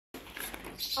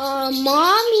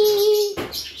Mommy.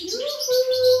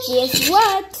 Guess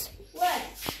what? What?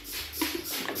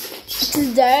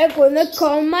 Today I'm gonna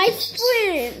call my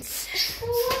friends For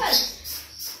what?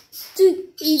 to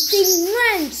eating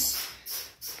lunch.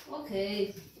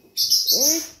 Okay.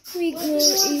 We What go do you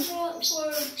eat. want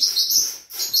for to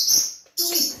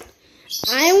eat?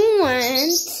 I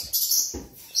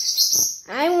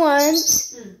want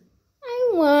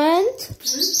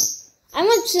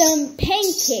some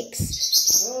pancakes.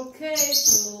 Okay,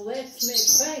 so let's make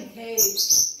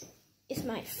pancakes. It's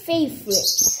my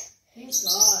favorite. Thank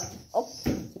God. Oh,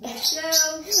 Let's go.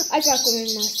 I gotta go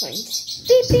with my friends.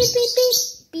 Beep beep beep beep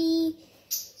beep.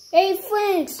 Hey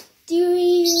friends, do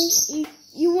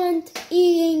you want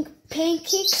eating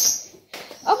pancakes?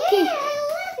 Okay. Yeah, I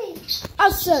love it.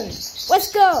 Awesome. Let's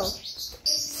go.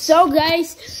 So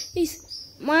guys, is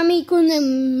mommy gonna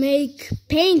make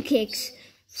pancakes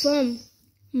from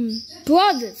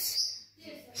brothers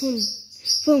from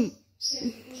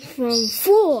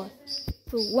four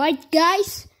white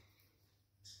guys.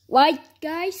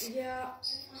 Yeah.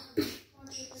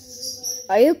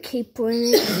 Are you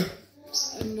keeping it?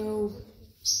 No,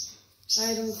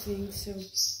 I don't think so.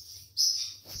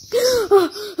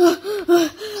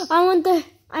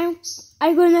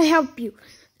 I'm gonna help you.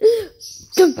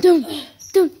 Dum dum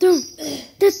dum dum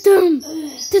dum dum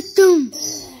dum.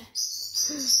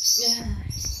 Yeah.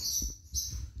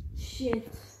 Shit.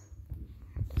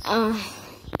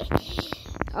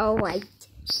 Alright.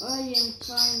 I am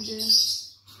kinda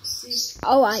sick.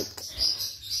 Alright.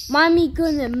 Mommy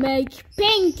gonna make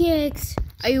pancakes.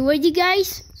 Are you ready,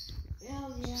 guys?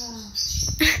 Hell yeah.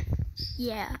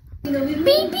 Yeah. You know, Beep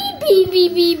beep beep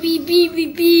beep beep beep beep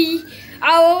beep beep.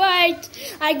 Alright.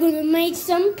 I'm gonna make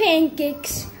some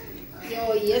pancakes.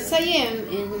 Oh, yes, I am.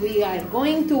 And we are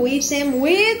going to eat them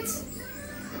with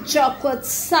chocolate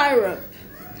syrup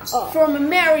from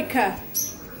America.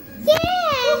 Yeah!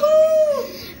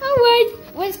 Alright,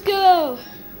 let's go.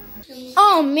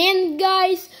 Oh man,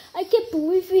 guys, I can't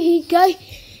believe he's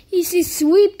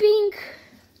sleeping.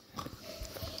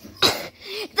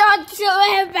 Don't throw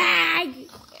him back.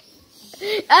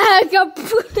 I got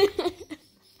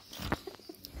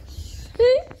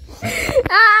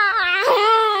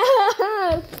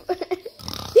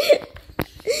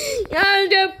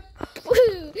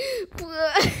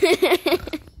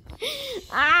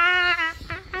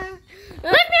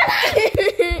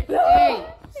Hey,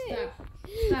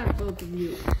 stop both of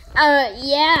you.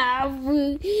 Yeah,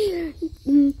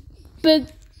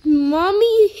 but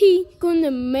mommy, he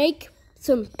gonna make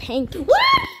some pancakes.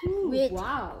 Ooh,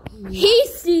 wow. He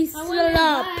sees I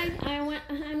up.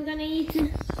 I'm gonna eat.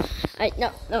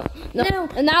 No.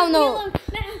 No.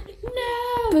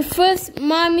 But first,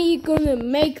 mommy gonna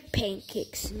make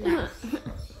pancakes No.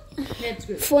 That's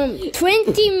good. from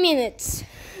 20 minutes.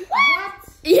 What?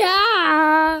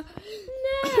 Yeah. No.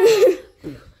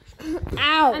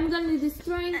 Ow. I'm gonna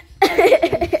destroy.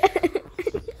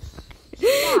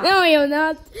 No, you're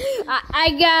not. I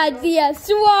got the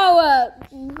swallow.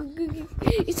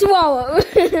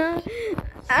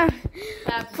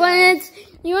 Friends,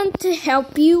 you want to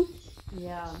help you?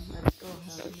 Yeah, let's go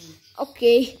help me.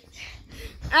 Okay.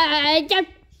 I'm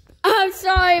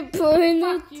sorry, Prince.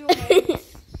 Fuck you,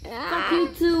 Fuck you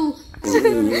too.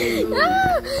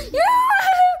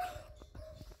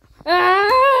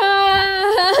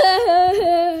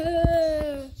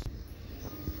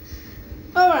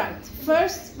 Alright,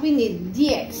 first we need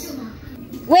the eggs.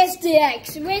 Where's the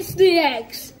eggs? Where's the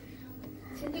eggs?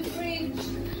 It's in the fridge.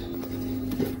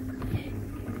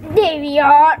 There we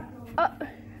are.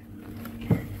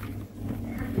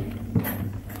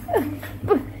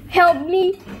 Help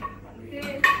me.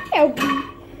 Help me.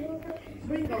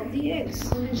 Bring all the eggs.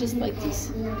 Just like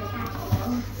this.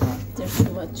 There's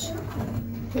too much.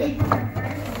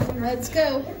 Let's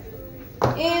go.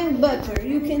 And butter.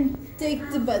 You can take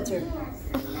the butter.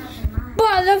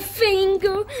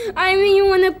 Butterfinger. I really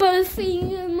want a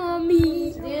butterfinger,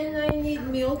 mommy. Then I need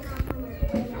milk.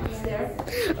 It's there.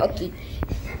 Okay.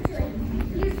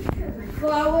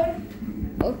 Flour.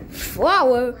 Oh,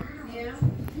 flour. Yeah.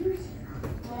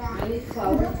 I need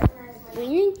flour. We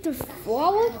need the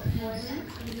flour.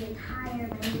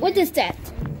 What is that?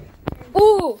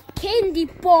 Oh, candy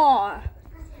bar.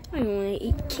 I don't want to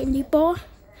eat candy bar.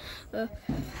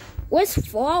 Where's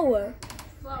flour?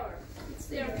 Flour. It's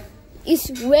there.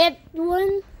 Is red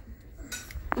one?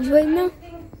 Is right now? I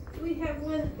think we have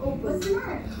one open.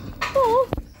 Oh.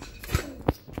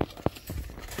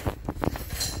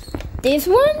 This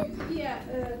one? Yeah.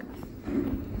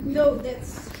 No,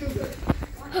 that's sugar.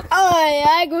 Oh,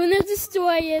 I'm gonna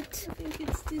destroy it. I think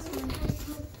it's this one.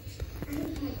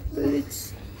 But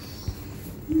it's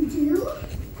You do?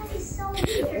 That is so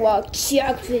weird. Wow,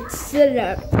 chocolate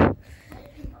syrup.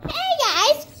 Hey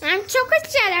guys, I'm chocolate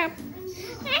syrup.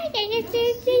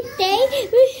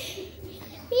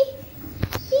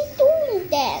 He's doing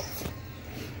that.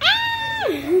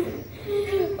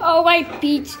 Alright,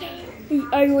 Peach.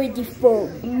 Are you ready for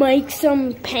make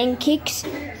some pancakes?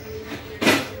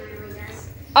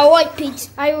 Alright, Peach.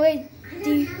 I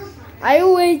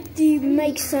already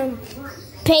make some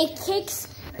pancakes.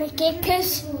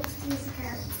 Pancakes.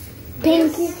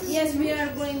 Yes, we are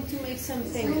going to make some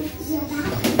pancakes.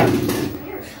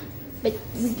 But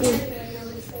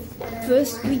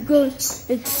first we go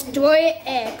destroy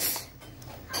eggs.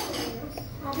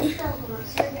 Okay.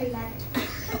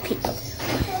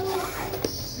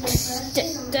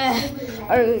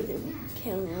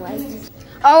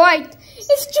 Alright,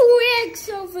 it's 2 eggs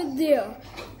over there.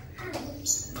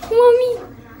 Mommy,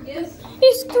 Yes.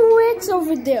 it's 2 eggs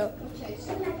over there.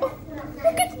 Oh,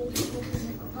 look at it.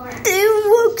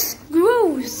 Looks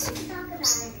gross.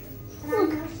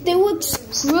 Look, they look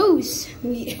gross.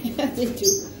 Yeah, they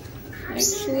do.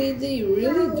 Actually, they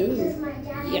really do.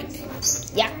 Yuck.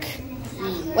 Yuck.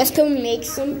 Let's go make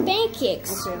some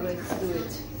pancakes. Okay, let's do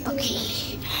it.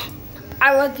 Okay.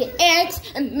 I will get eggs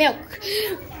and milk,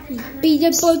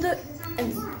 peanut butter,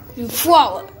 and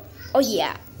flour. Oh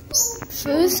yeah.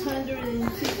 First,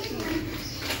 150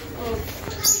 of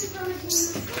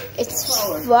it's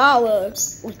flour.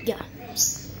 Oh yeah.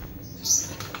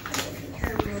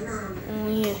 Oh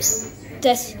yeah.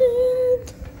 That's it.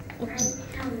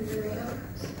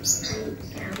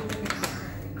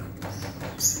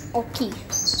 Okay.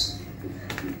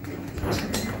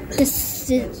 This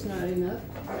is. That's not enough.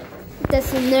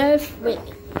 That's enough. Wait.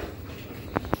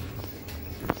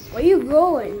 Where are you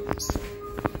going?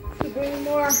 To bring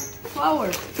more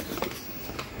flour.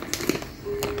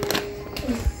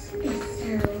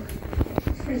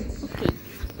 Okay.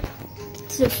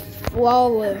 It's a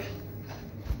flour.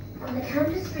 On the count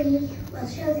of 3, we'll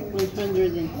show them.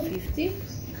 150.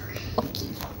 Okay.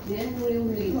 Then we'll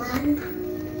need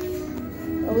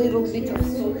 1, a little bit of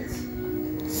salt.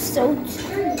 Salt.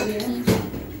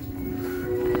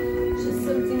 Just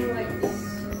something like this.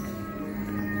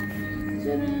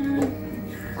 Ta-da.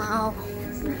 Wow.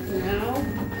 Now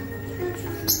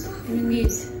we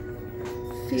need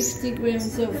 50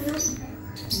 grams of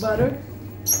butter.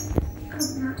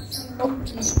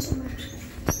 Okay.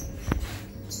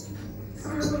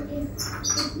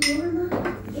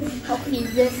 Okay,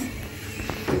 this.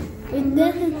 And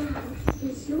then.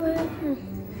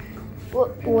 What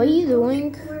are you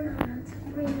doing?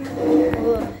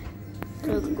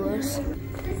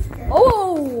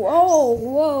 Oh,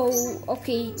 whoa.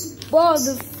 Okay,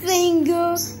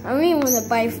 Butterfinger. I really want to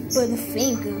buy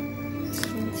Butterfinger.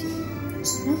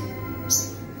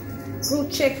 Go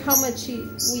check how much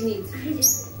we need.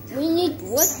 We need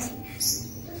what?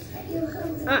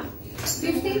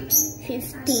 50?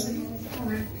 15.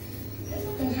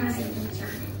 It has an H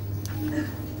on it.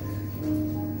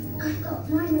 I've got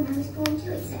mine when I was born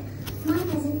too, except mine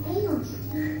has an A on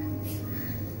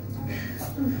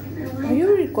it. Are you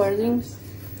recording?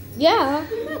 Yeah.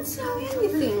 Not say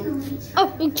anything. Oh,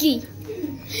 okay.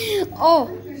 Oh,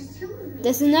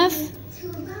 that's enough?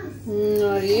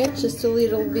 Not yet, just a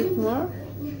little bit more.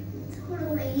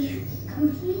 Totally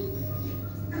complete.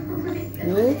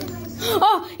 No?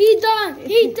 Oh, he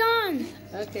done.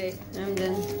 Okay, I'm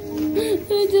done.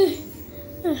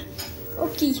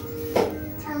 Okay,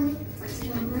 Tell me what's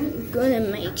going right. we're gonna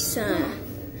make some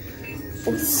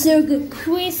sugar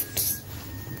crisps.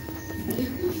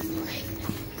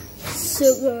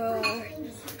 Sugar.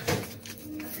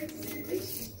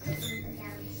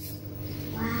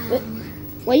 Wow.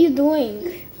 What are you doing?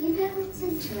 You know what's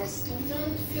interesting?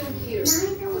 Here.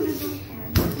 Neither one of my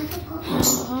parents ever got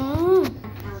Oh,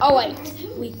 alright,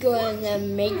 we're gonna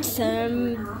make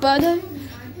some butter.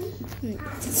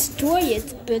 Destroy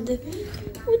it, but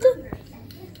what the?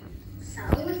 So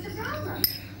what's the problem?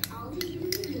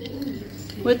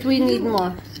 What we need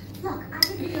more? Look, I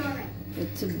did it already.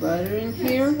 Put the butter in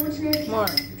here. More.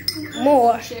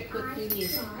 More. Check what we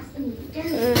need.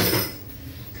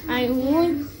 I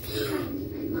want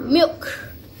milk.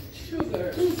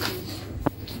 Sugar.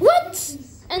 What?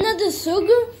 Another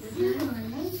sugar?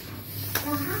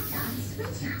 They'll have to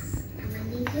unswitch us. And when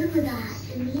they do, they'll have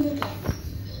to meet again.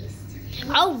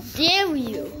 How dare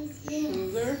you?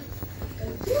 Sugar.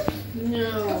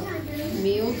 No.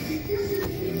 Milk.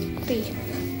 They,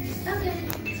 Okay.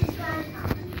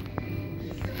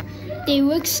 they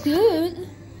looks good.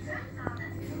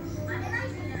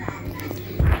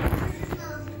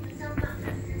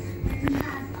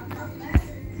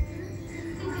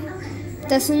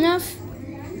 That's enough?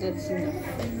 That's enough.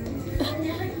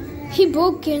 He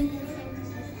broken.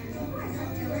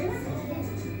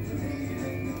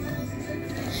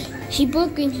 He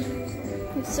broken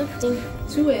with something.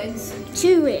 2 eggs.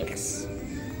 2 eggs.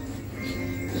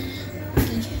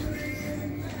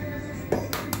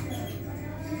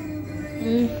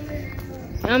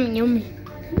 Yummy, yummy.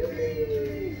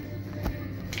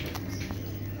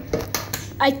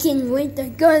 I can't wait.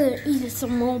 I'm gonna eat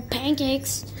some more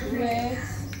pancakes. 2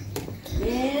 eggs.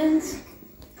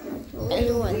 And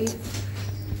what?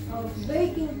 Of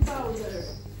baking powder.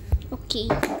 Okay.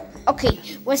 Okay,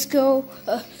 let's go.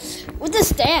 What is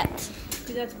that?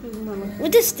 Cuidado com o mama.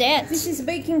 What is that? This is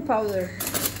baking powder.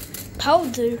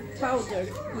 Powder. Powder.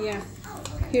 Yeah.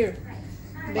 Here.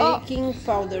 Baking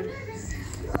powder.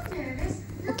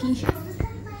 Okay.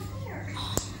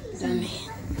 Done.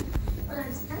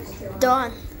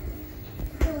 Done.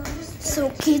 So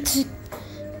kids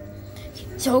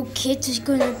is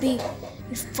gonna be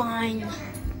fine.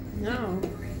 No.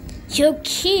 Your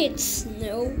kids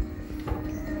know.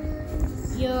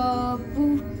 Your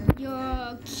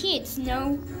kids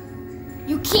know.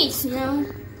 Your kids know.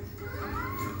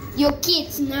 Your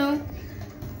kids know.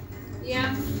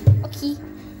 Yeah. Okay.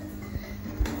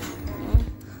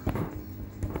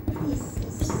 This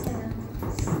is so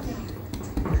sad.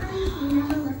 You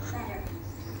never look better.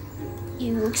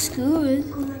 It looks good.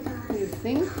 Oh my god. You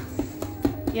think?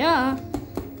 Yeah.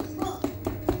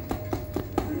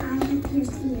 I have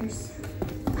pierced ears.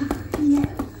 No.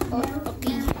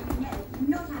 Okay.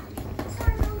 No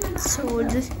happening. So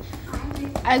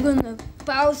I'm gonna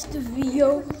pause the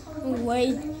video and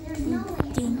waiting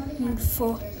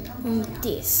for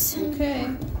this. Okay.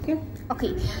 Okay.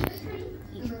 Okay.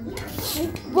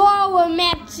 Flower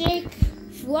magic.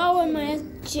 Flower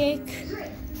magic.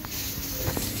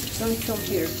 Don't come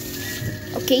here.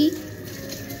 Okay.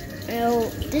 Well,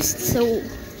 this is so.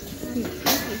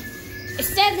 Is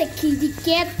that a kitty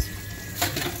cat?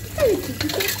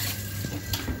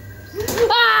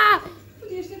 Ah!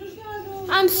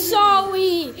 I'm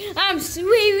sorry. I'm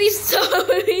really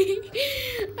sorry.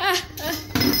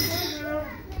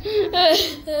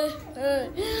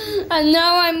 And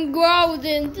now I'm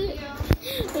grounded.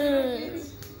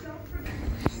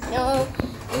 Now,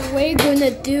 what we're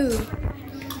gonna do?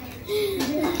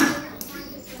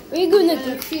 We're gonna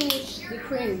do. Finish the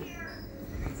cream.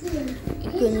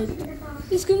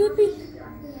 It's gonna be.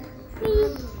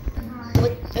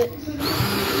 What?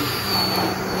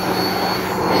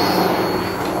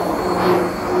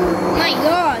 My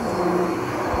God!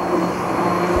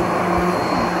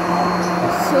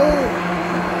 So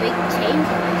big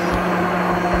changes.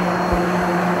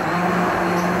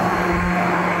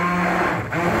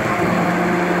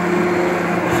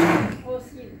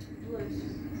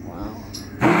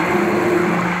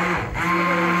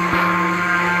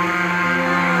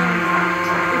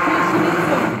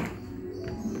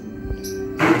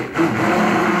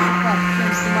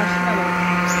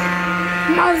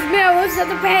 Marshmallows are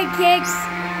the pancakes.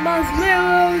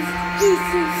 Marshmallows,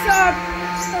 pieces up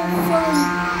from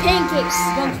pancakes.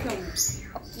 Don't come.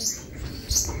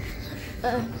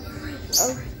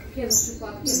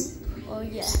 Oh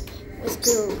yeah, let's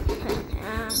go.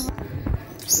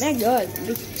 My God, are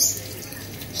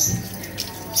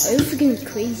you freaking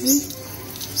crazy?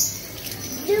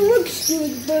 It looks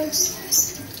good, but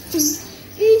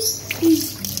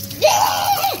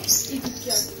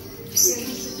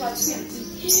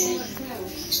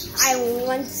I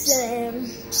want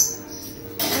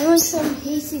some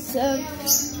pieces of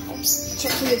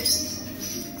chocolate.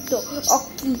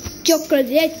 Okay, chocolate.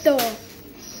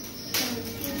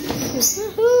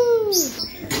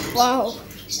 Wow,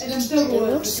 it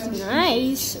looks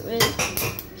nice.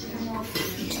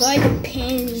 Try the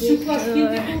pen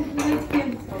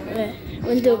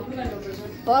on the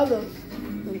bottle.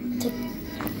 The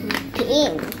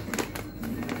pen.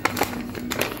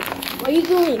 What are you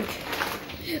doing?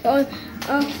 I'm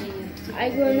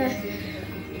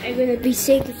gonna be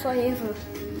sick forever.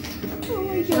 Oh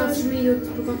my God.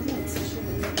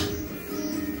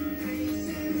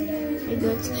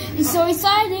 I'm so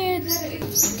excited!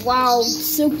 Wow,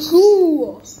 so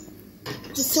cool!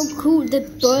 It's so cool,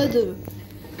 that butter.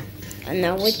 And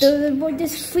now with the boy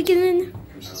just freaking in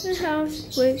the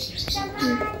house. Wait.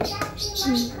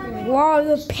 Wow,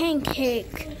 the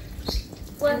pancake.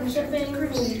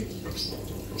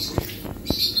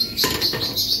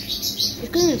 It's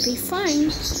gonna be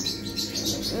fine.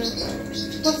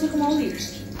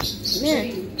 Yeah.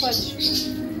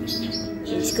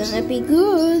 It's gonna be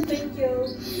good. Thank you.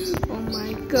 Oh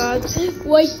my God.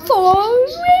 Wait for a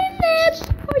minute.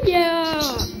 Oh yeah.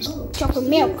 Chocolate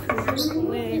milk.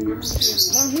 Wait.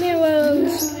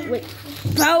 Marshmallows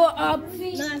with power up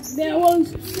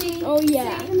marshmallows. Oh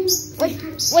yeah.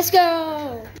 Let's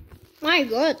go. My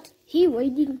God, he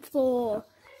waiting for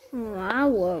an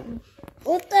hour.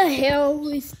 What the hell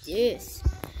is this?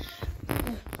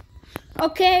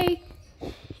 Okay,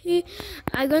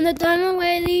 I'm gonna turn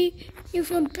away you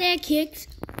from pancakes.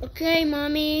 Okay,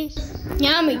 mommy.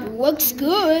 Yummy, looks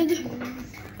good.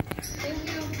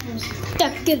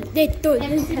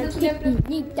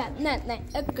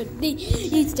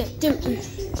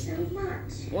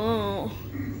 Wow,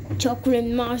 chocolate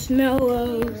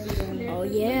marshmallows. Oh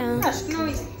yeah.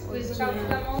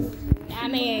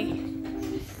 Yummy.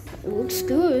 It looks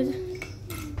good.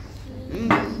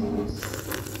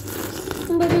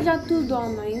 Não bebes já tudo,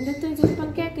 homem. Ainda tens as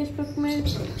panquecas para comer.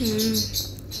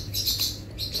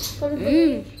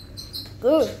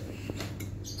 Good.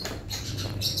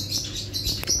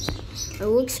 It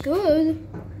looks good.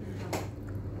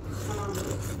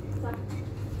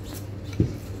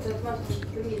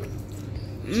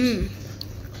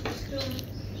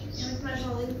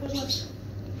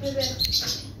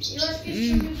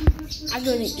 I'm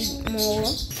gonna eat more.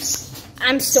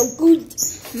 I'm so good.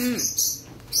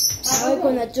 I'm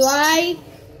gonna try.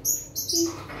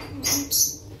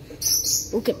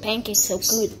 Look at pancakes, so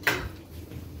good.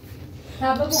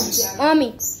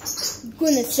 Mommy, I'm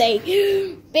gonna say,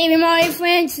 Baby Mario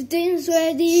friends, dinner's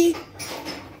ready.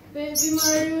 Baby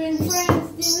Mario and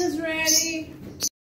friends, dinner's ready.